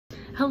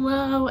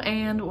Hello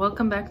and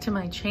welcome back to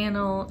my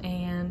channel,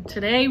 and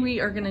today we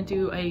are going to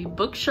do a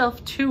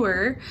bookshelf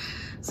tour.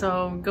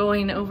 So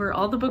going over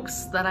all the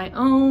books that I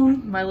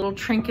own, my little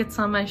trinkets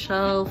on my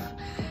shelf,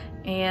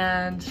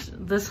 and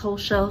this whole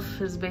shelf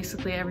is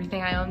basically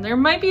everything I own. There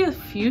might be a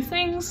few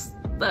things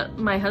that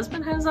my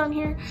husband has on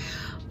here,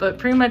 but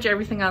pretty much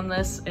everything on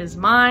this is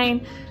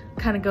mine.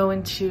 Kind of go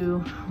into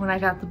when I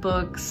got the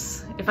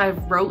books, if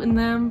I've wrote in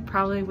them,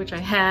 probably, which I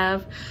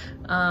have,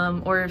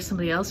 or if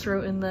somebody else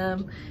wrote in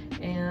them.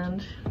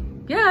 And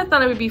yeah, I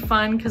thought it would be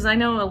fun because I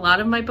know a lot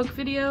of my book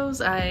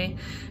videos, I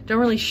don't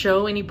really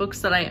show any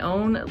books that I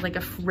own, like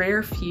a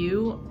rare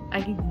few.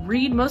 I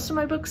read most of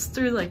my books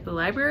through like the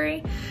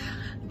library.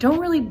 Don't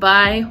really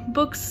buy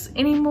books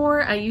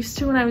anymore. I used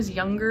to when I was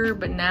younger,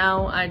 but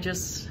now I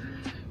just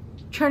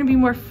trying to be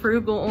more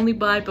frugal, only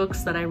buy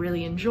books that I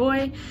really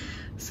enjoy.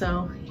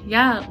 So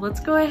yeah, let's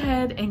go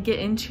ahead and get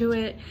into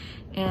it,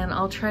 and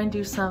I'll try and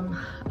do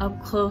some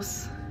up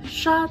close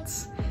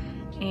shots,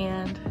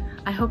 and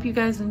I hope you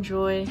guys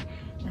enjoy,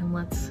 and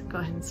let's go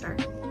ahead and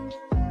start.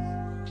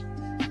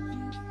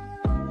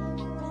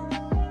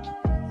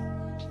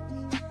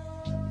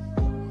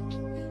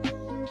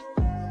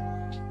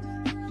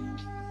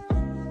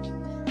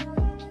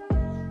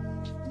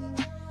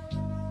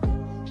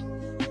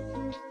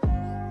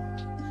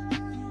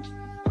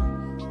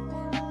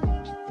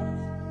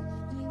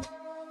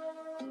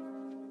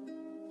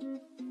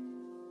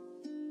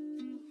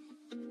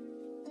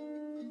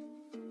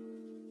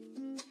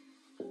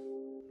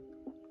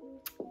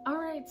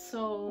 Alright,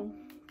 so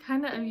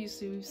kind of,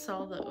 as you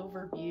saw the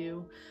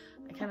overview,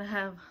 I kind of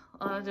have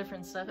a lot of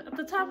different stuff. At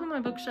the top of my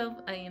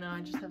bookshelf, I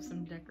just have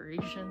some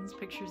decorations,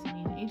 pictures of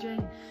me and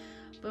AJ.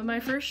 But my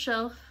first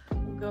shelf,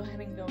 we'll go ahead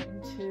and go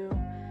into,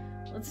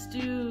 let's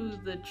do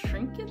the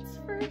trinkets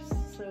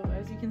first. So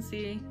as you can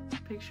see,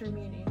 picture of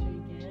me and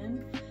AJ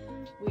again.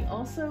 We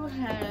also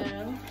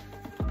have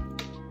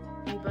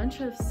a bunch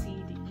of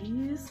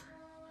CDs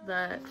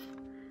that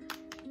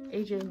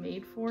AJ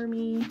made for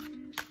me.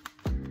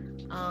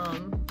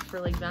 For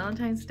like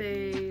Valentine's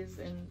Days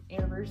and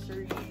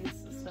anniversaries,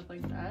 stuff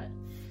like that.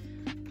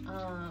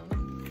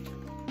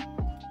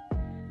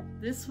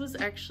 This was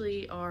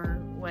actually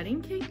our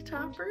wedding cake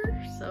topper,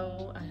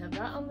 so I have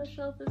that on the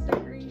shelf as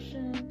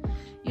decoration.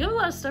 You have a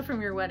lot of stuff from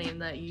your wedding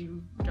that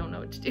you don't know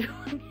what to do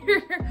when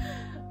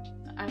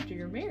after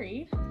you're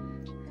married.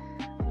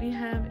 We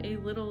have a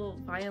little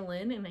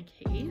violin in a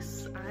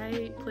case.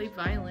 I played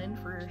violin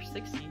for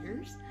 6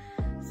 years,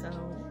 so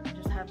I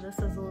just have this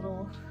as a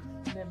little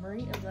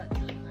memory of that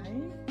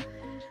time.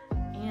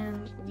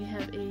 And we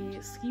have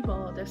a skee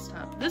ball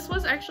desktop. This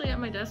was actually at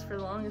my desk for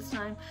the longest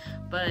time,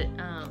 but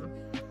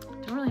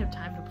don't really have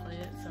time to play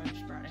it, so I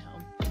just brought it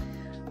home.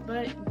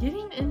 But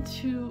getting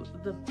into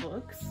the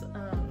books,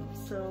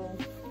 so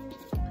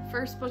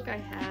first book I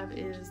have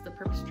is The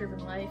Purpose Driven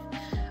Life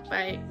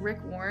by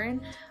Rick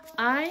Warren.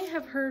 I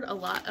have heard a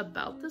lot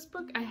about this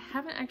book. I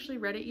haven't actually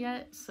read it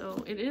yet,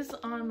 so it is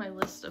on my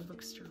list of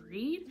books to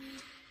read,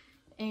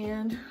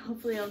 and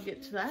hopefully I'll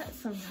get to that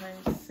sometime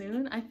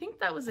soon. I think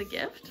that was a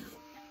gift.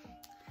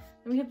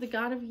 And we have The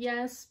God of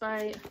Yes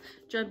by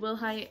Judd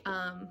Wilhite.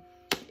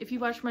 If you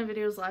watched my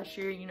videos last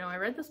year, you know I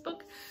read this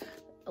book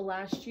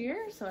last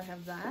year, so I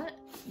have that.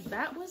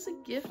 That was a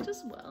gift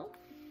as well.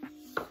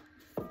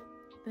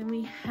 Then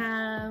we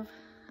have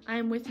I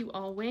Am With You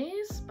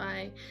Always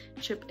by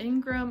Chip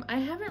Ingram. I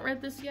haven't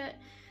read this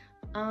yet.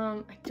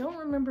 I don't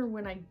remember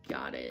when I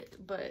got it,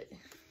 but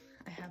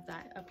I have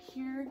that up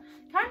here.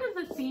 Kind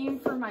of the theme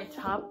for my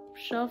top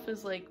shelf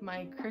is like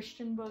my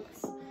Christian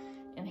books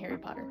and Harry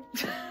Potter.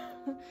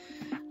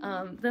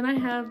 Then I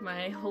have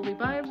my Holy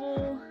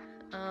Bible.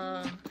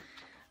 I'm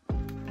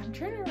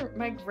trying to,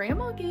 my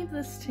grandma gave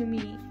this to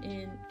me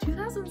in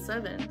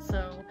 2007,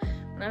 so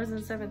when I was in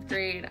 7th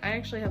grade. I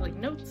actually have like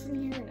notes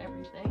in here and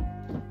everything.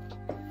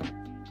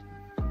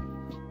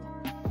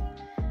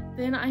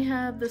 Then I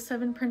have The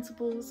 7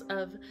 Principles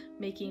of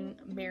Making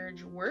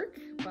Marriage Work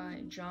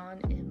by John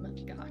M.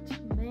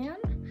 Gottman.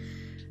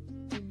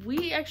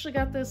 We actually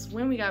got this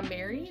when we got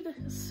married,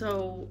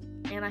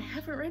 and I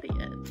haven't read it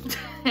yet.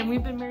 And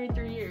we've been married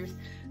 3 years,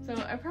 so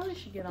I probably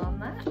should get on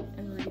that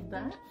and read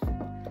that.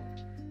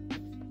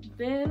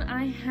 Then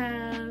I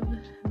have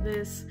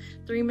this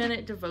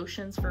 3-minute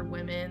devotions for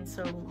women,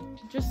 so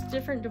just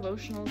different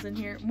devotionals in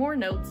here, more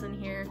notes in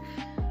here,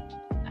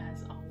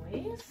 as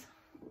always.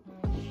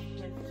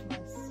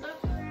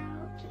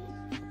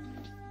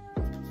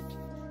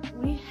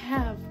 We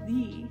have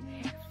the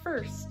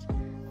first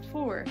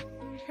 4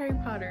 Harry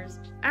Potters.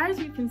 As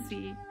you can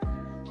see,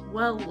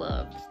 well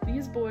loved.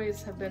 These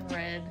boys have been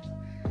read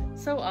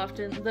so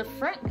often. The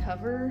front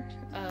cover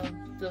of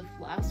the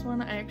last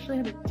one, I actually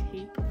had to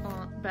tape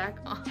back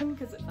on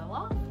because it fell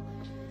off.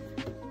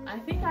 I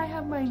think I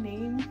have my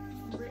name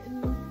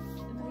written in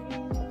the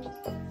beginning.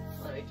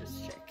 Let me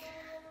just check.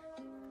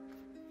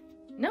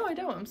 No, I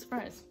don't. I'm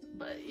surprised.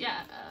 But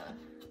yeah,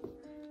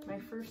 my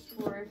first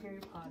 4 Harry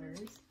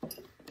Potters.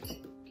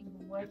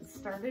 What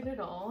started it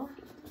all.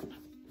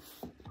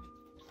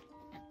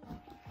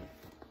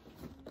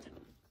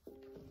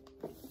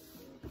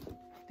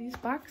 these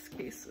box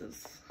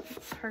cases.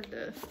 It's hard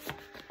to...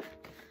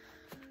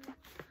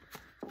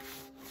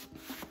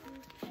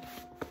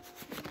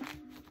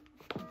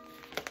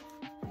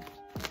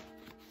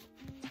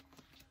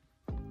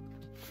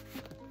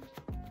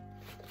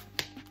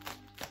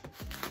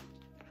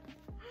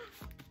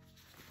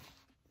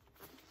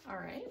 All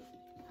right.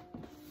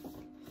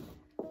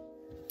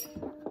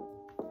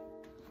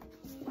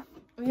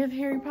 We have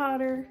Harry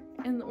Potter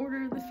and the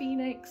Order of the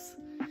Phoenix.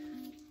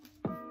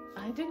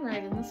 I didn't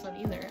write in this one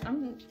either.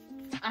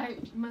 I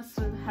must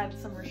have had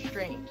some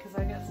restraint because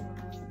I got some of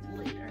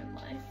those later in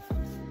life.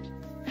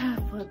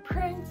 Half-Blood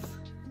Prince.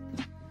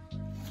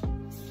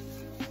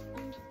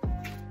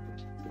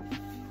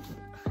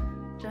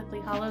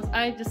 Deathly Hallows.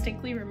 I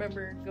distinctly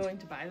remember going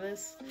to buy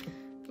this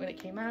when it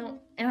came out,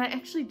 and I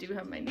actually do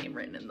have my name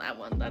written in that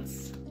one.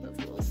 That's a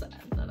little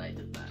sad that I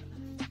did that.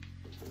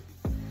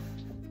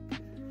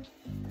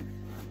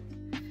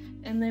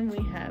 And then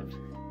we have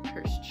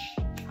Cursed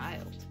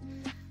Child.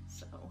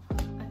 So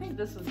I think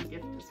this was a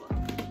gift as well.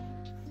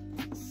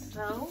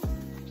 So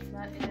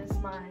that is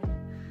my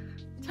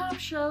top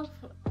shelf.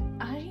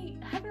 I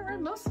haven't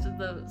read most of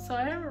those, so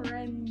I haven't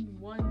read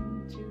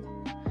 1,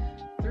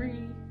 2,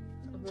 3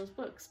 of those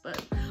books,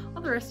 but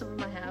all the rest of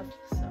them I have.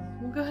 So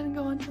we'll go ahead and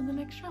go on to the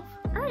next shelf.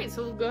 All right,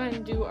 so we'll go ahead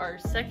and do our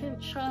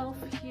second shelf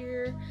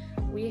here.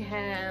 We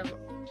have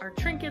our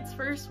trinkets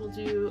first.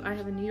 I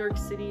have a New York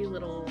City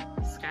little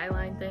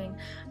skyline thing.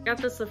 I got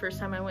this the first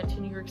time I went to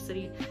New York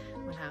City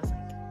when I was like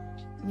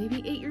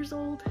maybe 8 years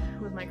old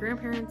with my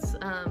grandparents.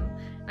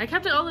 I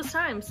kept it all this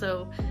time,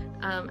 so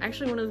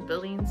actually one of the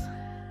buildings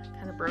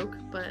kind of broke,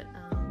 but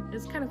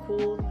it's kind of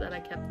cool that I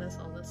kept this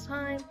all this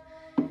time.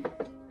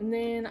 And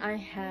then I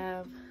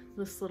have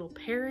this little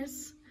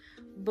Paris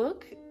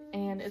book,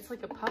 and it's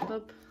like a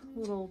pop-up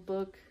little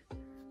book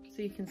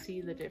so you can see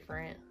the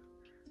different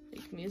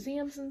like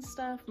museums and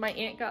stuff. My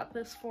aunt got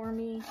this for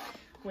me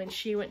when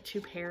she went to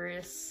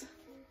Paris.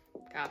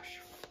 Gosh,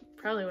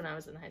 probably when I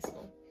was in high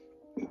school.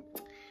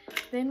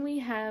 Then we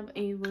have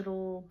a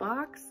little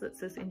box that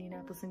says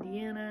Indianapolis,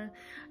 Indiana.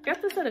 I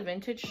got this at a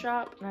vintage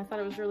shop and I thought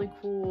it was really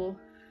cool.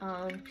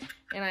 And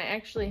I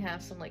actually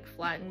have some like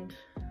flattened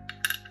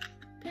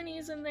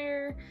pennies in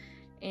there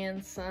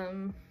and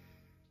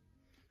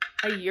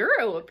a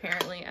euro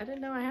apparently. I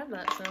didn't know I have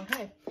that, so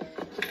hey.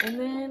 And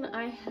then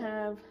I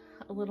have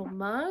a little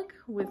mug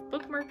with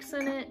bookmarks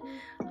in it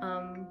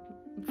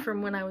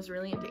from when I was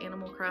really into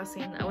Animal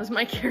Crossing. That was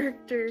my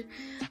character.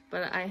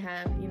 But I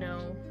have, you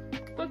know,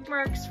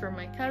 bookmarks for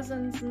my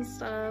cousins and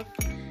stuff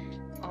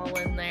all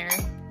in there.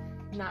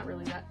 Not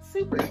really that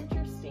super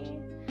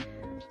interesting.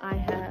 I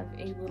have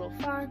a little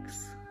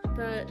fox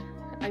that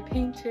I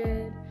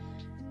painted.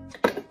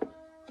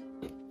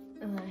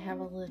 And I have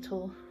a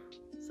little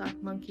sock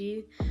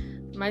monkey.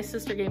 My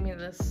sister gave me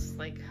this,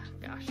 like,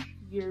 gosh,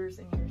 years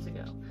and years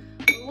ago.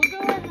 We'll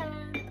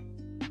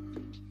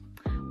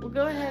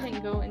go ahead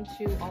and go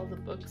into all the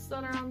books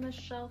that are on this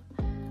shelf.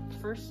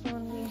 First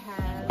one we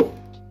have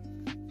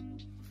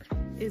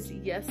is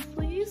Yes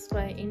Please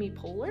by Amy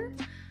Poehler.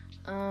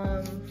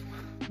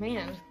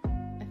 Man,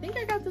 I think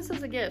I got this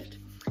as a gift.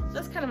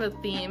 That's kind of a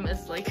theme,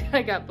 is like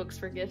I got books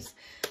for gifts,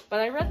 but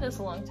I read this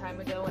a long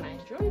time ago and I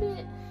enjoyed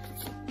it.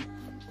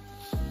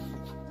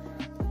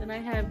 Then I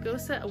have Go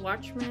Set a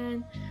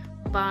Watchman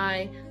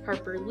by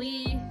Harper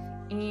Lee,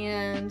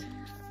 and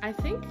I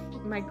think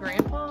my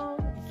grandpa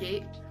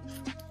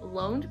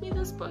loaned me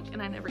this book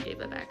and I never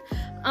gave it back.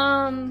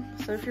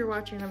 So if you're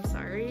watching, I'm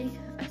sorry.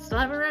 I still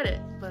haven't read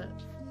it, but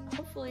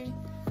hopefully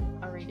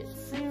I'll read it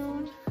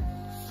soon.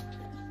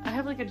 I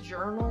have like a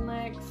journal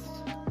next.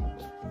 I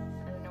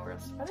don't know where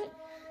else to put it.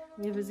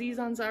 We have Aziz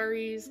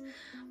Ansari's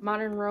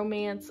Modern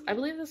Romance. I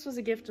believe this was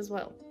a gift as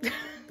well.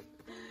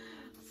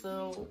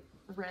 So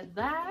read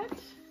that.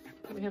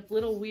 We have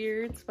Little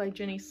Weirds by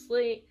Jenny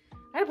Slate.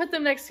 I had to put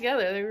them next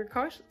together. They were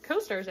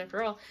co-stars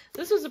after all.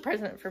 This was a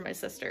present for my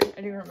sister.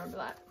 I do remember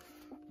that.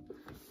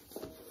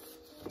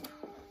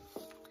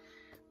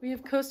 We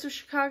have Coast of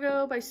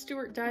Chicago by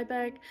Stuart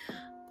Dybek.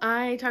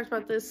 I talked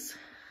about this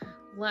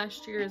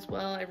last year as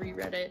well. I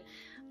reread it.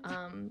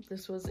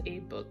 This was a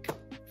book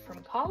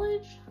from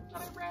college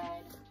that I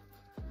read.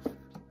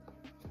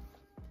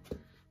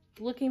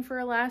 Looking for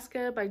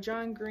Alaska by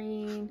John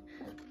Green.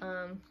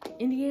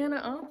 Indiana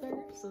author,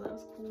 so that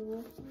was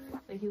cool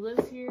that he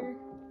lives here.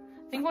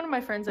 I think one of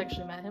my friends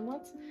actually met him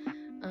once.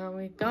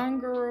 We have Gone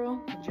Girl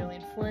by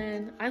Gillian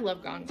Flynn. I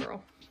love Gone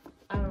Girl.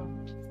 I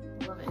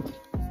love it.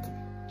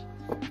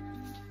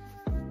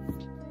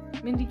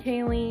 Mindy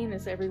Kaling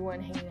is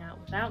Everyone Hanging Out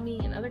Without Me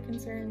and Other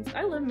Concerns.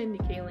 I love Mindy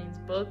Kaling's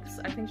books.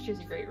 I think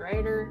she's a great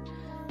writer.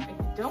 I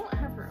don't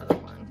have her other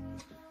one.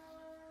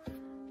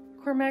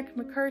 Cormac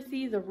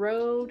McCarthy, The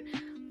Road.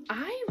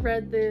 I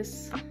read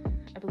this,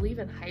 I believe,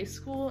 in high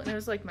school, and it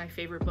was like my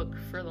favorite book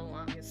for the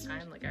longest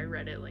time. Like I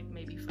read it like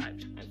maybe 5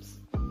 times.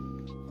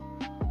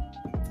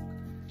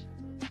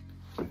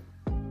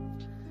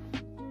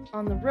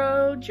 On the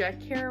Road, Jack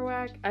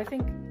Kerouac. I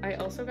think I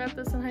also got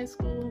this in high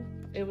school.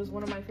 It was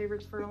one of my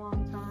favorites for a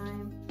long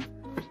time.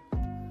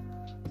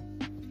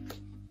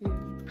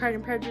 Pride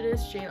and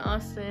Prejudice, Jane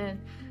Austen,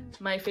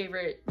 my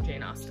favorite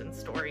Jane Austen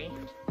story.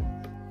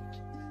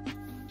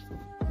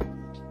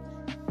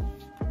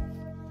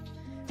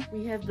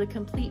 We have the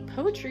complete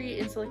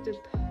poetry and selected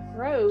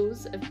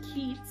prose of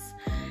Keats,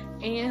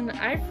 and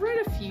I've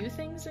read a few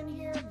things in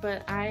here,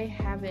 but I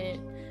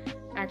haven't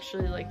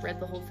actually like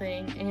read the whole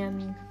thing.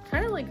 And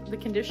kind of like the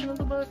condition of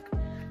the book,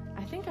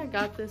 I think I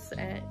got this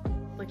at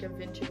like a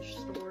vintage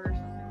store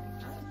or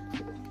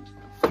something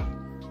like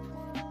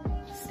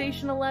that.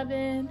 Station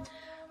 11,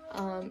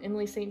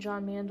 Emily St.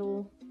 John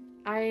Mandel.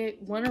 I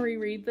want to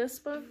reread this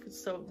book,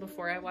 so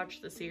before I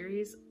watch the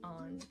series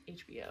on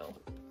HBO.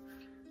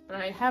 But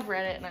I have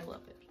read it and I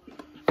love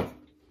it.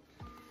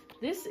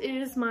 This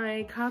is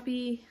my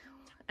copy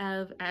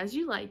of As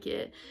You Like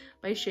It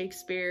by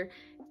Shakespeare,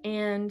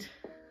 and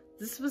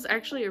this was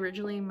actually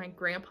originally my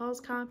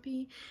grandpa's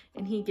copy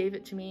and he gave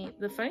it to me.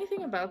 The funny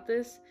thing about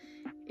this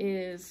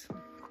is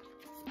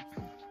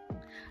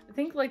I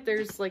think like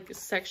there's like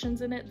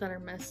sections in it that are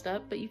messed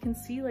up, but you can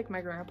see like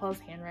my grandpa's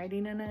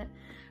handwriting in it,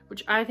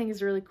 which I think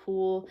is really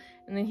cool.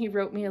 And then he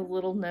wrote me a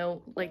little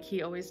note like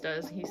he always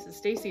does. He says,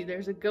 "Stacy,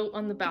 there's a goat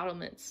on the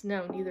battlements.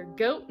 No, neither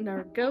goat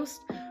nor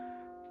ghost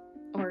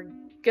or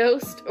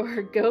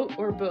goat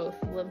or both.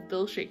 Love,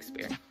 Bill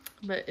Shakespeare."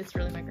 But it's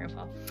really my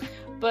grandpa.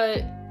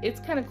 But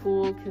it's kind of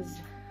cool because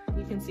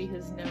you can see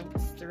his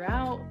notes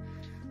throughout.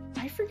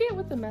 I forget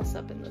what the mess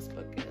up in this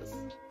book is.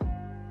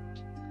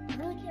 I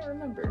really can't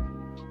remember.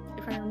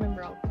 If I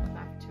remember, I'll come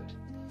back to it.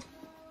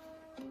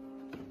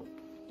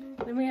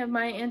 Then we have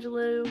Maya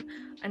Angelou,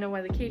 I Know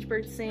Why the Cage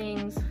Bird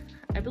Sings.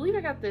 I believe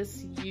I got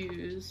this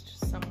used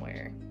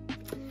somewhere.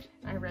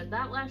 I read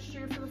that last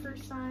year for the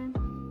first time.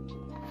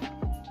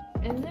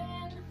 And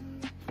then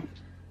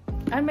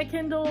I have my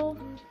Kindle.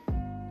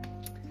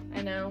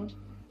 I know.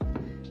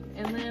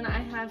 And then I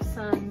have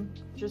some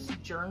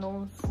just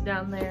journals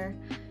down there.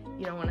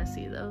 You don't want to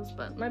see those,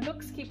 but my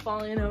books keep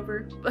falling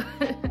over. But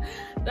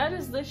that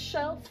is this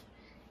shelf,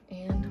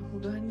 and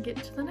we'll go ahead and get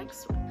to the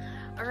next one.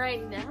 All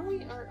right, now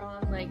we are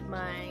on like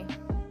my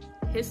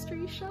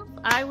history shelf.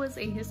 I was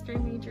a history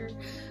major,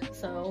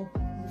 so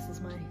this is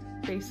my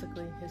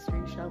basically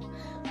history shelf.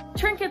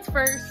 Trinkets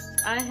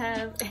first. I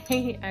have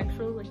a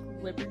actual like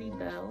Liberty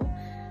Bell,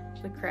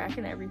 the crack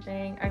and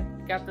everything. I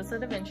got this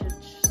at a vintage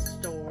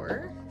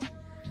store.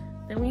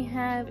 Then we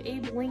have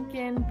Abe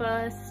Lincoln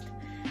bust.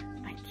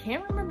 I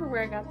can't remember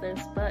where I got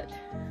this, but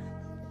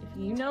if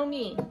you know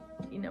me,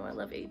 you know I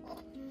love Abe.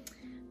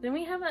 Then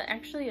we have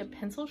actually a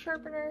pencil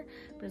sharpener,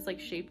 but it's like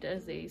shaped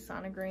as a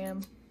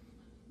sonogram,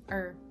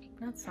 or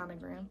not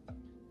sonogram,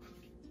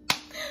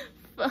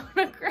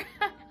 phonograph.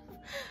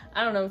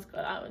 I don't know what's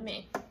going on with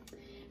me.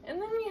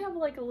 And then we have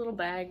like a little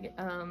bag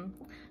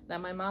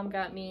that my mom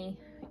got me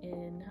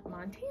in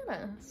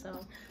Montana, so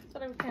I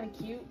thought it was kind of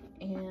cute.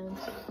 And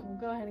we'll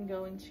go ahead and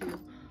go into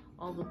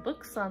all the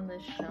books on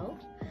this shelf.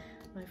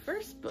 My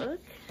first book,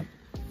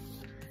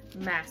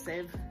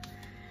 massive.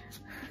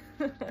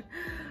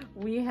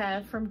 We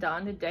have From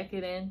Dawn to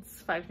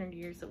Decadence, 500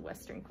 Years of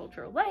Western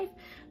Cultural Life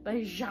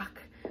by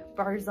Jacques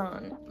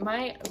Barzon.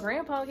 My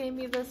grandpa gave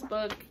me this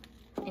book,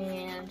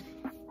 and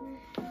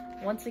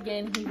once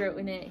again, he wrote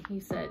in it, he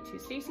said, "To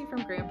Stacy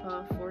from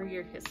Grandpa for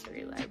your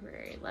history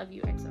library. Love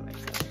you,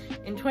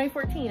 XOXO." In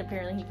 2014,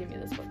 apparently, he gave me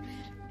this book.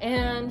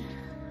 And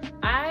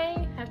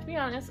I have to be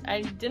honest,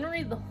 I didn't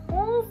read the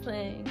whole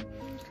thing,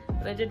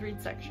 but I did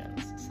read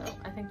sections, so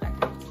I think that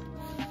counts.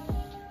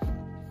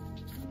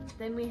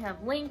 Then we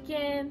have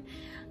Lincoln,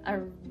 A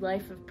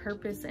Life of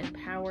Purpose and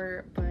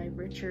Power by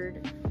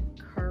Richard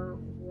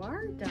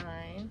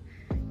Carwardine.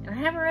 And I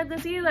haven't read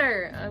this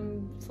either.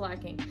 I'm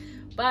slacking.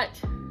 But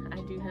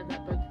I do have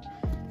that book,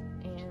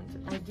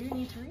 and I do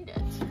need to read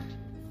it.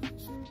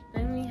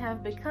 Then we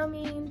have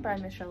Becoming by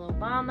Michelle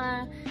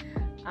Obama.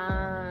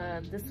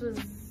 This was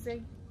a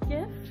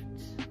gift,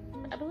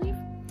 I believe.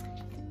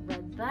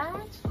 Read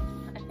that,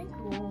 I think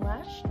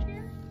last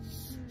year.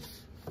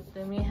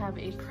 Then we have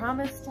A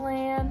Promised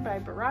Land by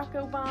Barack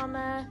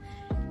Obama,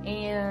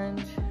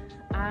 and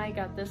I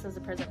got this as a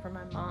present from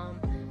my mom,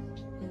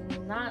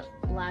 not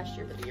last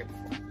year, but the year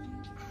before.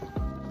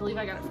 I believe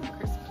I got it for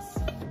Christmas.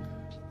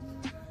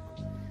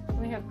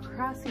 We have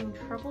Crossing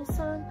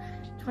Troublesome,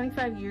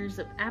 25 Years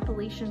of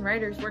Appalachian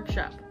Writers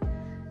Workshop.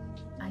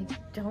 I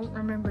don't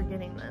remember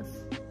getting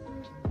this,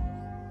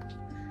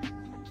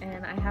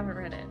 and I haven't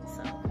read it,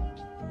 so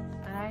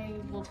I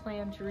will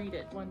plan to read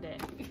it one day.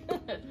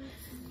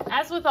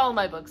 As with all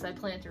my books, I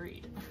plan to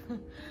read.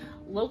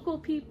 Local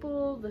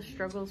People, The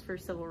Struggles for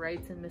Civil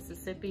Rights in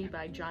Mississippi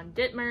by John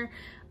Dittmer.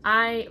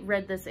 I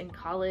read this in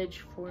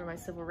college for my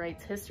civil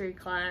rights history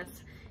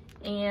class,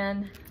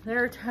 and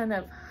there are a ton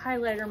of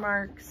highlighter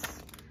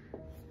marks,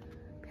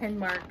 pen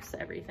marks,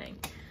 everything.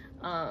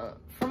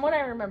 From what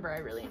I remember, I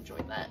really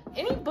enjoyed that.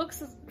 Any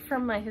books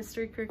from my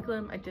history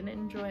curriculum I didn't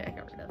enjoy, I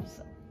got rid of,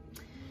 so.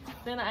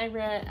 Then I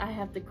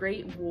have The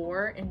Great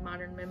War in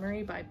Modern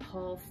Memory by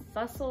Paul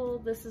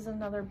Fussell. This is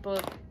another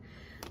book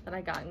that I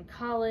got in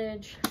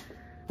college.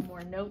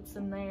 More notes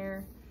in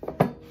there.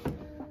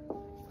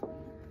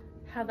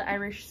 How the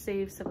Irish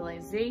Saved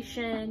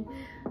Civilization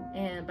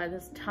and by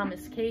this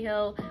Thomas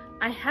Cahill.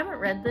 I haven't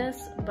read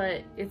this,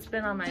 but it's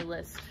been on my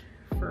list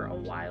for a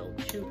while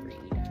to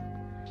read.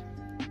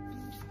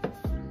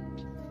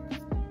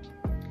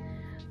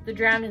 The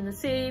Drowned and the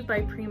Saved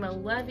by Primo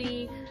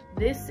Levi.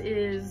 This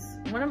is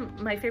one of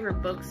my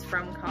favorite books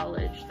from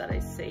college that I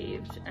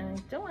saved, and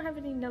I don't have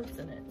any notes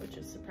in it, which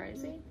is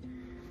surprising.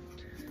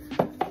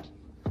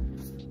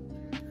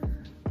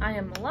 I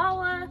Am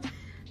Malala.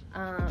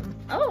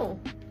 Oh,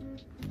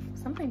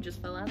 something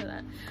just fell out of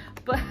that.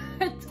 But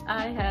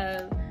I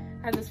have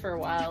had this for a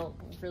while,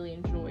 really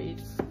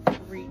enjoyed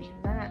reading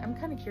that. I'm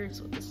kind of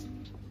curious what this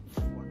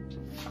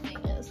thing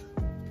is.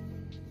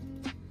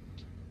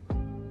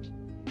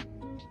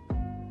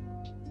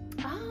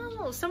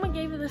 Oh, someone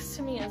gave this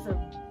to me as a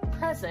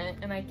present,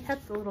 and I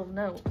kept the little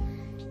note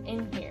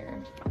in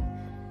here.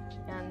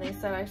 And they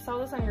said, I saw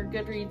this on your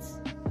Goodreads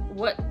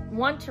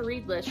want to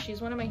read list.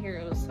 She's one of my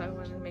heroes, so I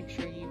wanted to make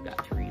sure you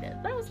got to read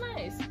it. That was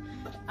nice.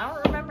 I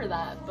don't remember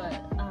that, but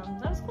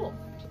that was cool.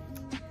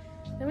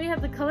 Then we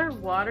have The Color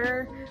of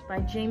Water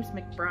by James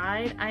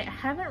McBride. I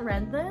haven't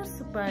read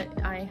this, but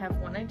I have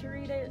wanted to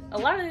read it. A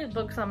lot of the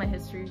books on my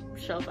history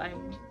shelf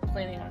I'm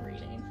planning on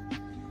reading.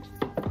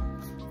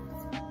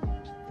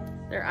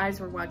 Their Eyes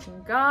Were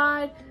Watching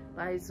God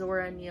by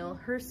Zora Neale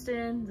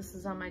Hurston. This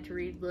is on my to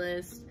read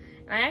list.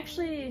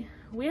 And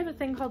we have a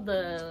thing called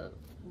the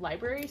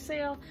library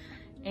sale,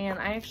 and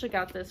I actually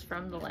got this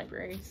from the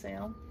library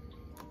sale.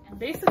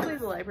 Basically,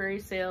 the library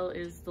sale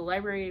is the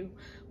library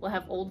will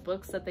have old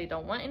books that they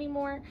don't want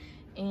anymore,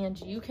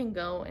 and you can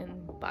go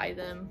and buy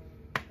them,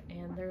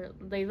 and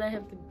they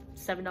have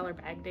 $7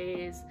 bag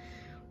days,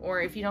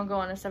 or if you don't go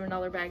on a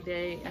 $7 bag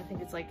day, I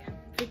think it's like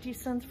 50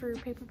 cents for a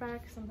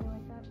paperback, something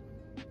like that.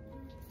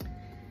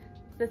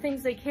 The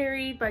Things They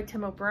Carried by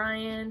Tim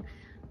O'Brien.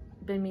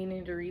 Been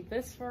meaning to read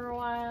this for a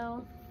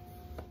while.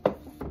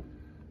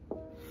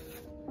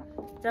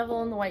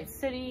 Devil in the White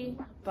City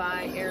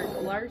by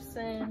Eric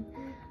Larson.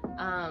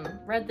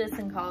 Read this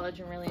in college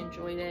and really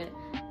enjoyed it.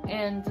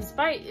 And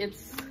despite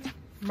its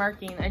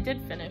marking, I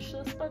did finish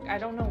this book. I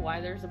don't know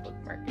why there's a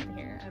bookmark in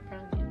here. I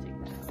probably need to take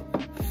that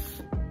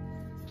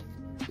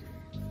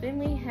out. Then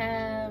we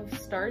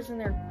have Stars in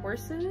Their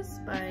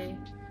Courses by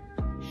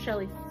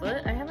Shelley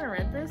Foote. I haven't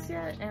read this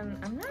yet, and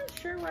I'm not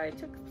sure why I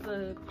took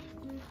the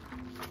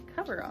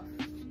cover off.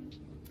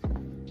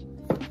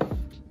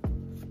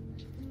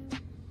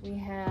 We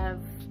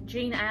have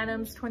Jane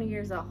Addams, 20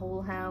 Years at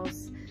Hull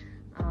House.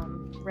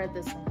 Read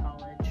this in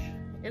college.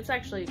 It's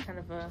actually kind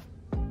of a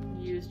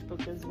used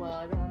book as well.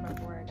 I don't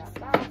remember where I got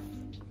that.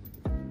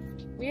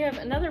 We have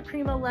another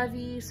Primo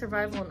Levi,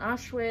 Survival in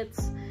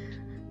Auschwitz.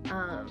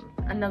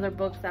 Another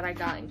book that I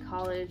got in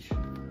college.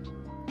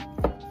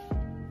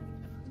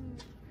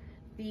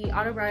 The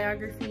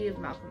Autobiography of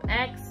Malcolm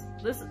X.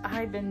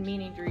 I've been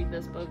meaning to read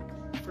this book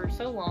for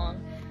so long.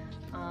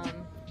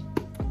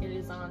 It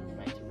is on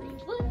my to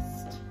read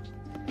list.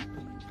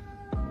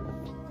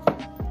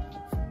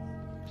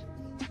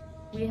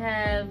 We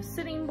have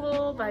Sitting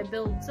Bull by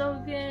Bill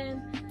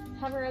Zogan.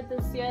 Haven't read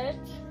this yet.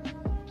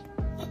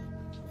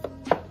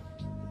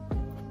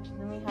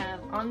 Then we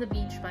have On the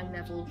Beach by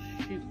Neville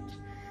Shute.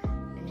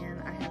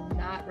 And I have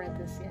not read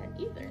this yet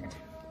either.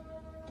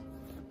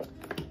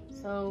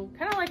 So,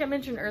 kind of like I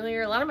mentioned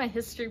earlier, a lot of my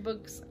history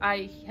books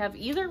I have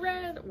either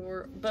read,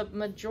 but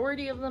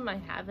majority of them I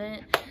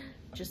haven't.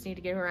 Just need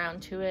to get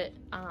around to it.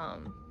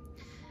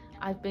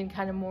 I've been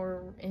kind of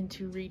more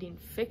into reading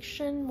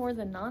fiction more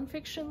than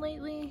nonfiction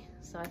lately,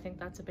 so I think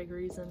that's a big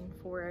reason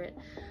for it.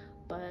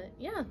 But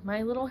yeah,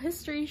 my little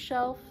history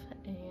shelf,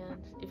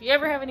 and if you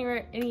ever have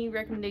any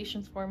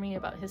recommendations for me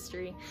about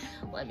history,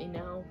 let me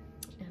know,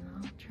 and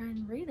I'll try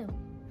and read them.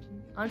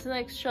 On to the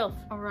next shelf.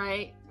 All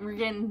right, we're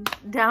getting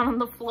down on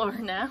the floor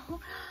now,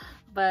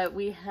 but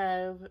we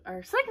have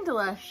our second to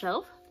last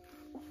shelf.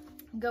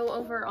 Go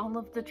over all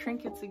of the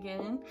trinkets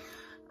again.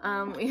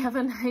 We have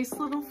a nice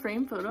little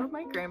frame photo of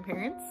my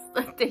grandparents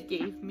that they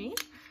gave me,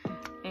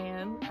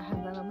 and I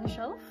have that on my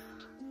shelf.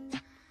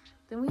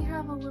 Then we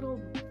have a little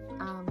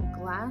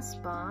glass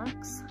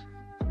box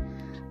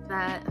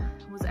that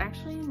was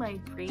actually my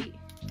great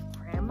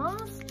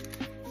grandma's,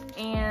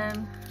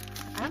 and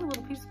I have a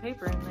little piece of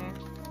paper in there.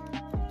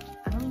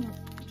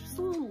 Just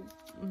a little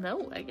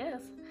note, I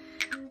guess.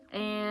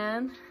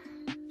 And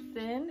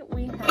then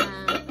we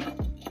have,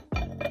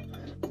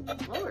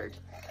 Lord,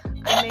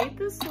 I made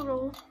this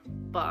little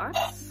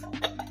box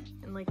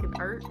in like an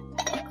art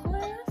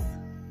class.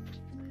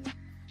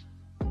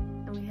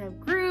 And we have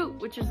Groot,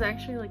 which is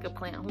actually like a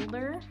plant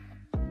holder.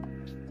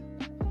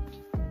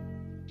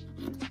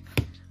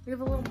 We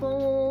have a little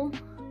bowl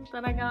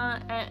that I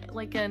got at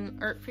like an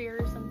art fair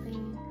or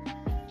something.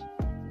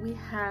 We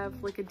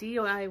have like a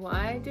DIY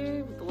I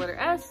did with the letter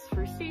S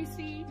for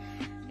Stacy,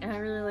 and I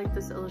really like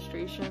this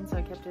illustration, so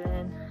I kept it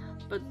in.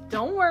 But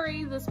don't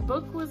worry, this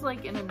book was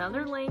like in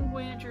another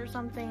language or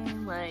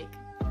something. Like,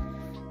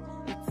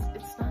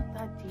 it's not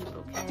that deep,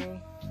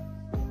 okay?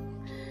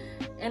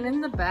 And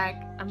in the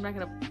back, I'm not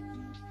gonna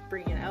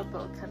bring it out,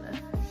 but I'll kind of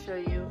show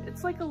you.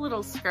 It's like a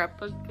little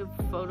scrapbook of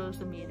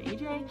photos of me and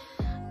AJ.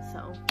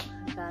 So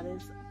that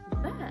is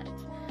that.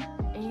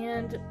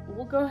 And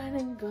we'll go ahead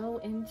and go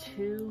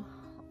into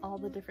all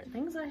the different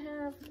things I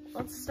have.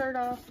 Let's start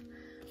off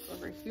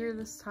over here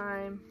this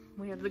time.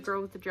 We have The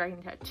Girl with the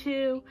Dragon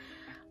Tattoo.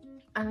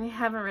 I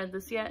haven't read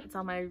this yet. It's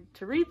on my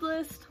to-read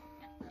list.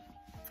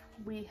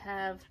 We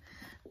have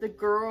The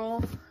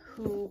Girl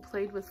Who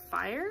Played with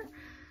Fire.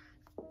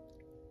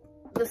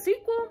 The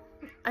sequel,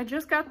 I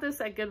just got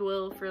this at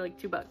Goodwill for like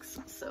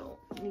 $2, so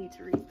need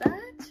to read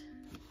that.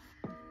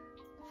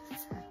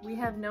 We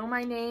have Know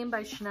My Name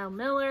by Chanel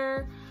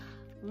Miller.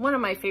 One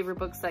of my favorite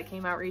books that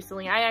came out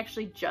recently. I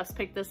actually just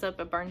picked this up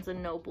at Barnes &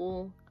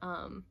 Noble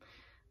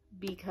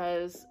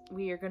because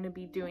we are going to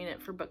be doing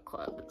it for book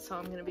club, so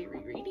I'm going to be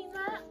rereading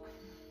that.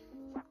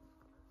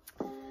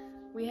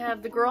 We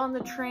have The Girl on the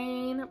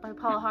Train by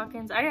Paula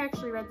Hawkins. I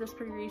actually read this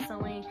pretty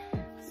recently,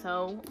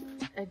 so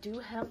I do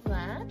have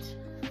that.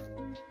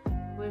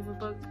 We have a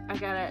book I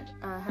got at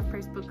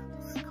half-price books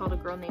called A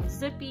Girl Named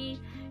Zippy.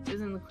 It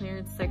was in the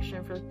clearance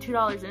section for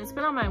 $2, and it's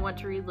been on my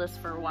want-to-read list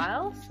for a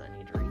while, so I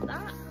need to read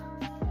that.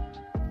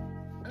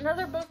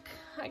 Another book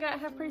I got at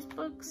half-price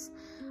books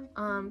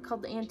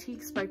called The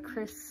Antiques by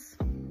Chris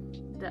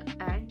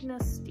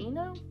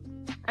D'Agostino.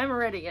 I haven't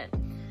read it yet,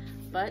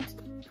 but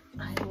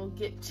I will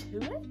get to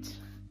it.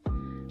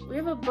 We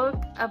have a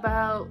book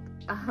about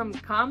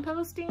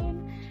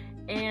composting,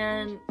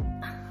 and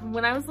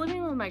when I was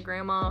living with my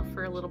grandma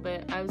for a little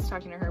bit, I was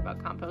talking to her about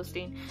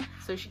composting,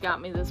 so she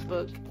got me this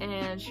book,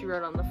 and she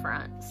wrote on the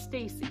front,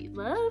 Stacy,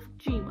 love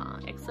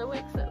Gma,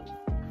 XOXO.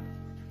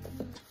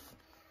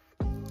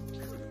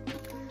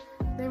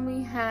 Then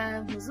we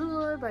have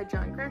Missoula by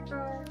John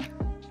Cracker.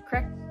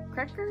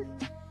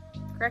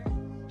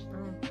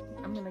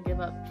 I'm gonna give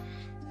up.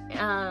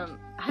 I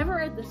haven't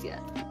read this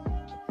yet.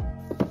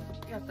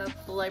 Got that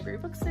at the library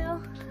book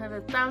sale. I have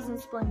 1,000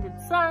 Splendid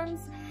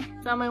Suns.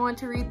 It's on my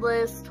want-to-read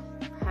list.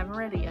 Haven't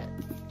read it yet.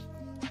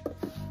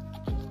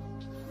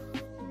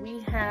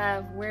 We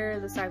have Where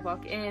the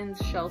Sidewalk Ends,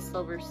 Shel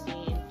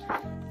Silverstein.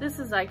 This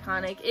is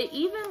iconic. It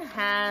even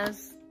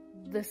has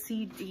the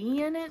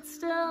CD in it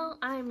still.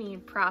 I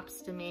mean,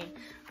 props to me,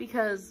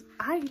 because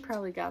I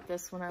probably got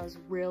this when I was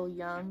real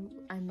young.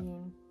 I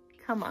mean,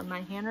 come on,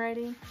 my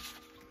handwriting,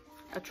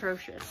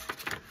 atrocious.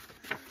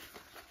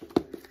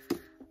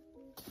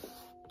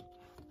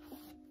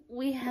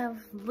 We have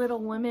Little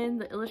Women,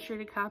 the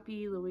illustrated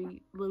copy,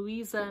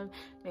 Louisa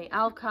May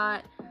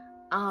Alcott.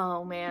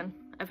 Oh man,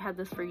 I've had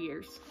this for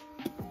years.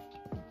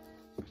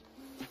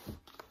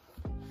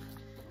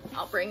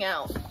 I'll bring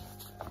out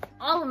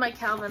all of my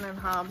Calvin and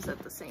Hobbes at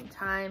the same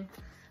time,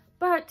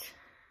 but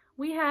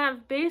we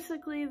have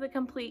basically the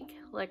complete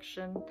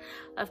collection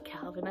of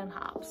Calvin and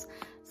Hobbes.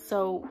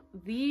 So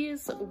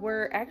these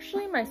were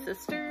actually my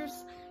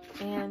sister's,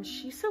 and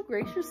she so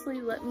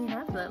graciously let me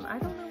have them. I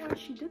don't know why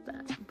she did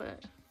that,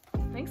 but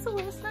thanks,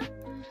 Alyssa.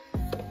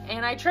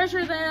 And I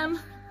treasure them.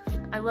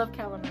 I love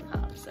Calvin and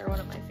Hobbes. They're one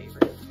of my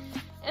favorites.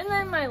 And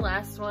then my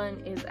last one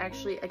is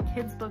actually a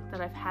kid's book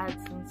that I've had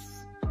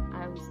since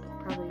I was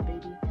probably a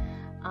baby.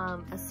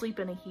 Asleep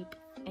in a Heap.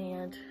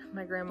 And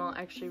my grandma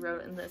actually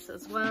wrote in this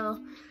as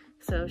well.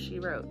 So she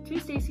wrote, to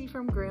Stacy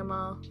from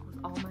Grandma with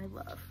all my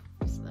love.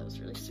 So that was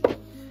really sweet.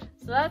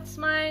 So that's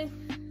my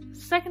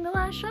second to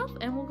last shelf,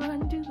 and we'll go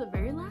ahead and do the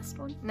very last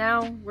one.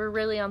 Now we're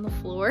really on the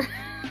floor.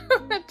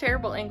 A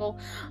terrible angle,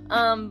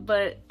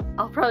 but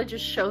I'll probably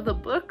just show the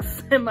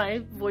books and my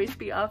voice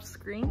be off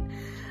screen.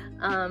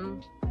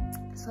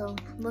 So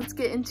let's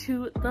get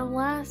into the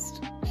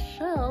last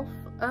shelf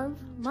of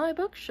my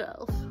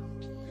bookshelf.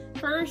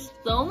 First,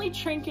 the only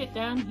trinket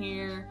down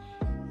here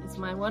is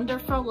my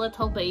wonderful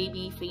little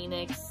baby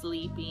Phoenix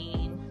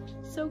sleeping.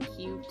 So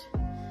cute.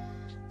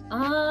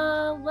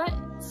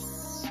 Let's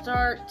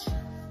start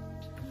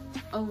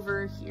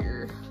over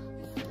here.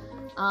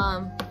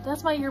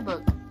 That's my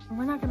yearbook.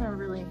 We're not gonna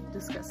really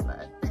discuss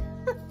that.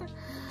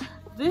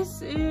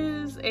 This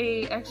is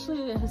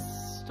actually a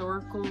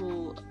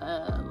historical,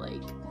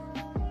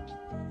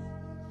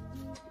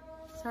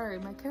 sorry,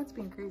 my cat's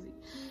being crazy.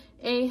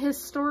 A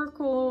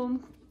historical,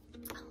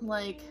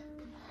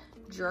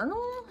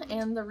 journal,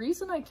 and the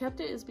reason I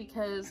kept it is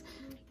because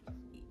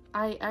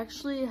I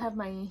actually have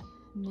my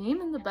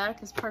name in the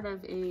back as part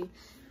of a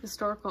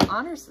historical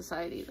honor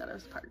society that I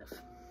was part of.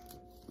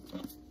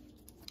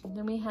 And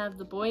then we have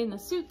The Boy in the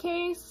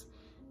Suitcase.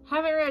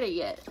 Haven't read it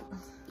yet.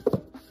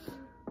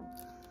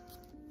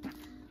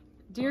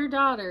 Dear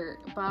Daughter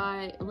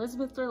by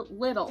Elizabeth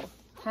Little.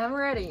 Haven't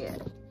read it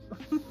yet.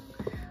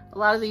 A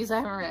lot of these I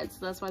haven't read,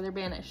 so that's why they're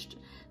banished.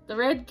 The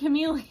Red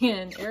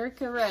Chameleon,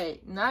 Erica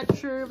Wright. Not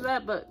sure of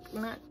that book.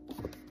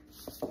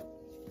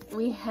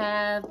 We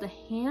have The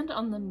Hand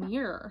on the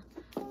Mirror.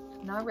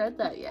 Not read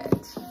that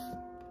yet.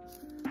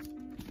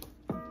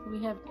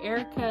 We have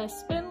Erica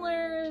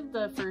Spindler,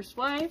 The First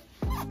Wife.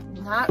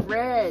 Not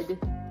read.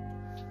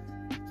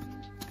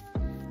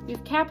 We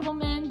have Capital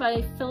Men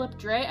by Philip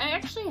Dray. I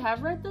actually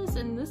have read this,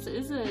 and this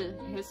is a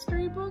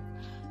history book,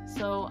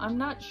 so I'm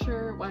not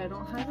sure why I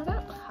don't have it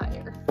up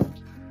higher.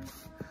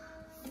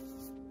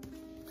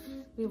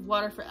 We have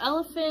Water for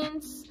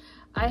Elephants.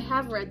 I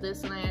have read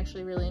this and I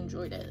actually really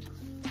enjoyed it.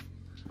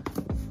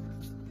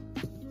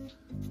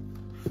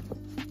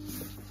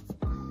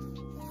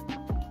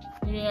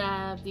 We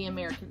have The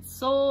American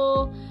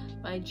Soul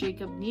by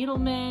Jacob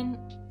Needleman.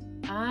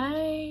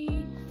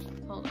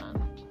 Hold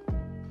on.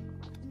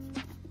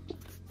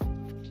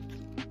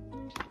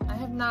 I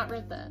have not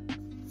read that.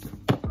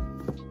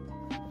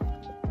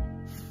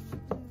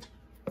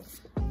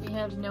 We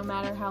have No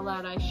Matter How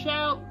Loud I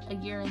Shout, A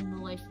Year in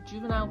the Life of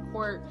Juvenile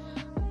Court.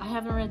 I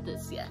haven't read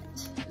this yet.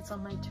 It's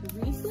on my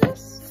to-read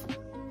list.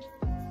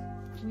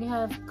 We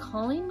have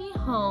Calling Me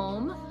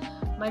Home.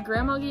 My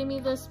grandma gave me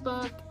this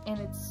book and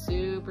it's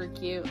super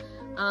cute.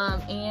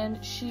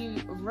 And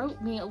she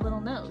wrote me a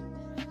little note.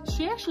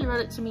 She actually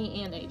wrote it to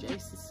me and AJ.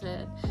 She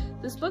said,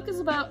 "This book is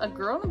about a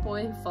girl and a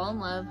boy who fall in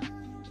love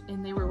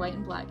and they were white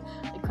and black.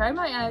 I cried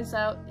my eyes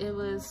out.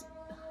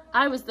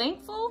 I was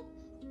thankful.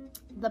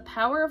 The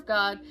power of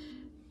God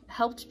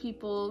helped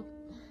people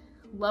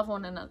love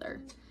one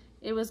another.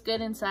 It was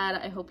good and sad.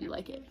 I hope you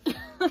like it."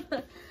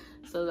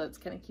 So that's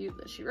kind of cute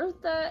that she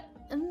wrote that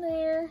in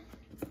there.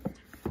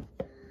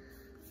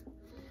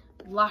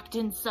 Locked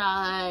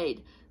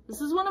Inside. This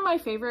is one of my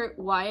favorite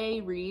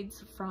YA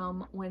reads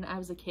from when I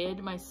was a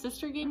kid. My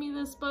sister gave me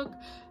this book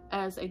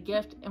as a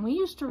gift, and we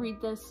used to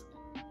read this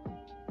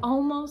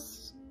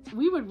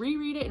we would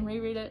reread it and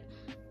reread it.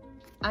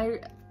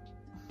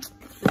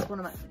 It's one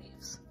of my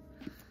faves.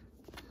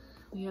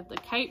 We have The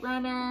Kite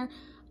Runner.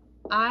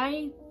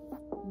 I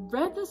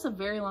read this a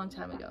very long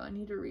time ago. I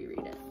need to reread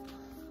it.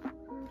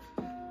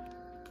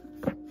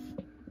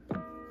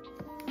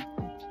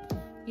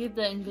 We have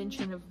The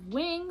Invention of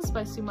Wings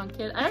by Sue Monk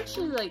Kidd. I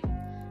actually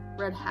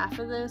read half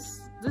of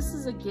this. This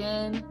is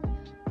again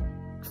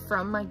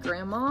from my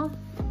grandma,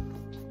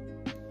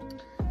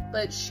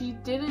 but she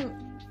didn't,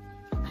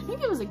 I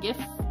think it was a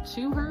gift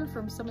to her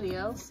from somebody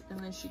else, and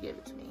then she gave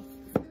it to me.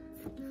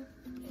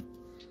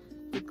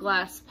 The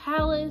Glass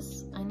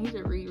Palace. I need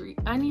to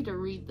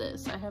read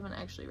this. I haven't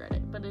actually read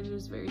it, but it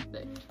is very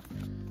thick.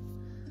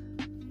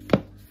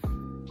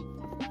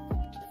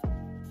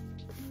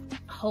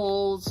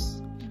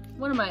 Holes.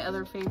 One of my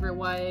other favorite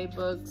YA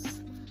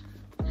books.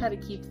 Had to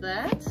keep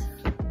that.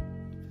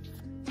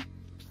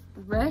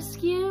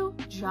 Rescue,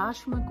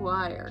 Josh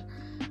McGuire.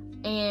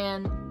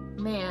 And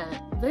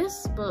man,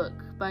 this book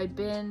by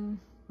Ben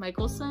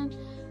Michelson,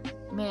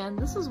 man,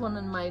 this was one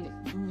of my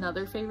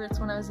other favorites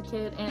when I was a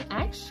kid. And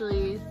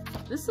actually,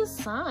 this is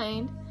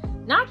signed,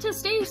 not to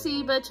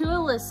Stacy, but to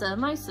Alyssa,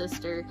 my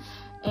sister.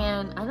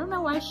 And I don't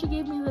know why she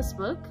gave me this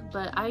book,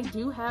 but I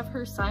do have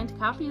her signed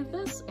copy of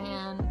this,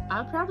 and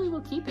I probably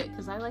will keep it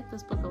because I like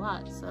this book a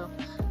lot. So,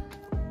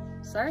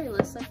 sorry,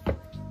 Alyssa.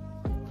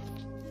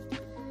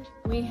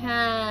 We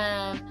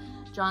have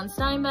John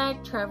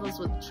Steinbeck, Travels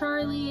with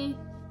Charlie,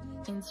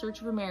 In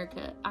Search of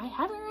America. I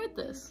haven't read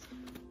this.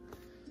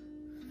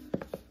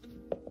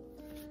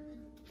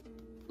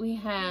 We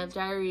have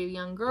Diary of a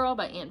Young Girl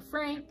by Anne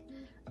Frank.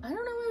 I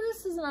don't know why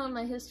this isn't on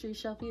my history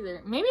shelf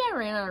either. Maybe I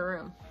ran out of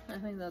room. I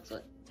think that's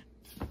it.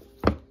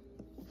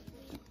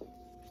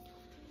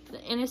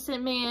 The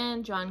Innocent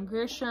Man, John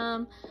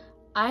Grisham.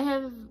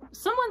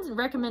 Someone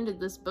recommended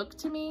this book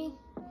to me,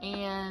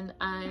 and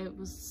I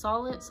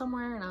saw it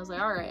somewhere, and I was like,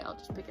 all right, I'll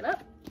just pick it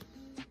up.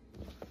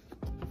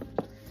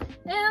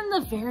 And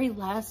the very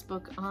last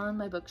book on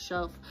my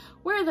bookshelf,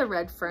 Where the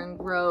Red Fern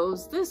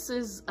Grows. This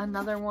is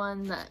another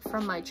one that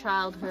from my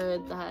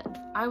childhood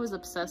that I was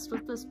obsessed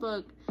with this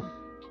book,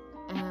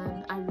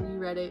 and I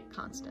reread it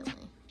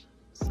constantly.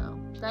 So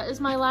that is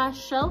my last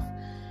shelf,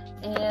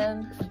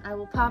 and I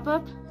will pop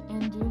up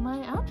and do my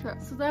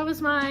outro. So that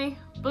was my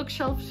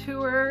bookshelf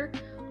tour,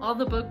 all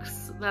the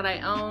books that I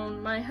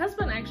own. My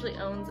husband actually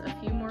owns a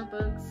few more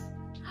books.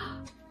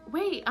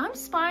 Wait, I'm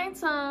spying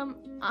some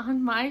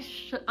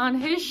on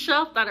his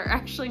shelf that are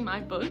actually my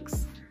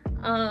books.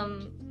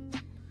 Oh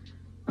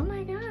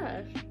my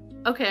gosh.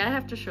 Okay, I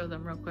have to show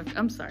them real quick.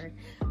 I'm sorry.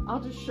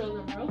 I'll just show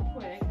them real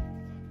quick.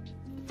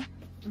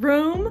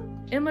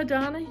 Room, Emma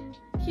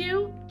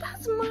Donahue.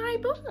 That's my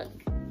book.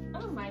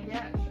 Oh my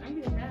gosh, I'm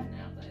getting mad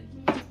now that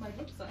he has my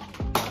books on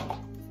here.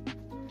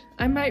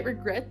 I might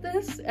regret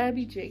this,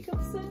 Abby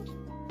Jacobson.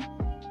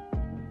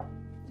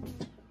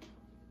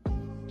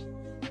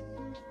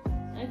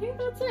 I think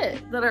that's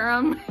it that are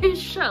on my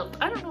shelf.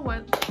 I don't know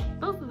why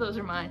both of those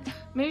are mine.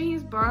 Maybe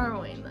he's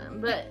borrowing them,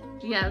 but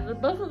yeah,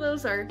 both of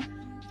those are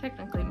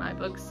technically my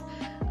books.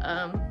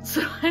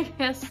 So I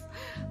guess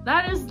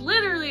that is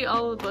literally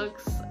all the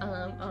books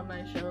on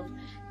my shelf.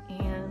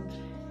 And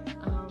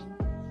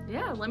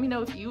yeah, let me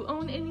know if you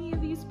own any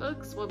of these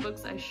books, what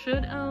books I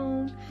should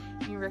own,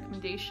 any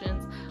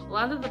recommendations. A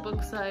lot of the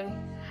books I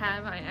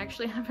have, I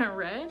actually haven't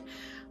read.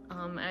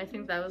 I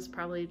think that was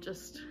probably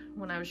just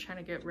when I was trying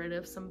to get rid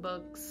of some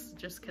books,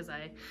 just because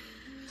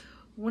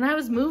when I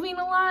was moving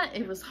a lot,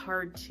 it was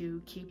hard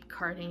to keep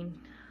carting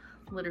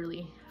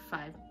literally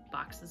 5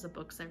 boxes of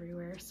books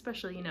everywhere,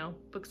 especially, you know,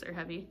 books are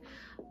heavy.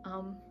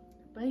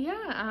 But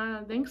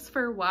yeah, thanks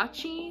for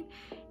watching,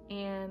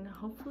 and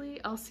hopefully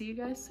I'll see you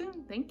guys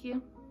soon. Thank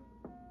you.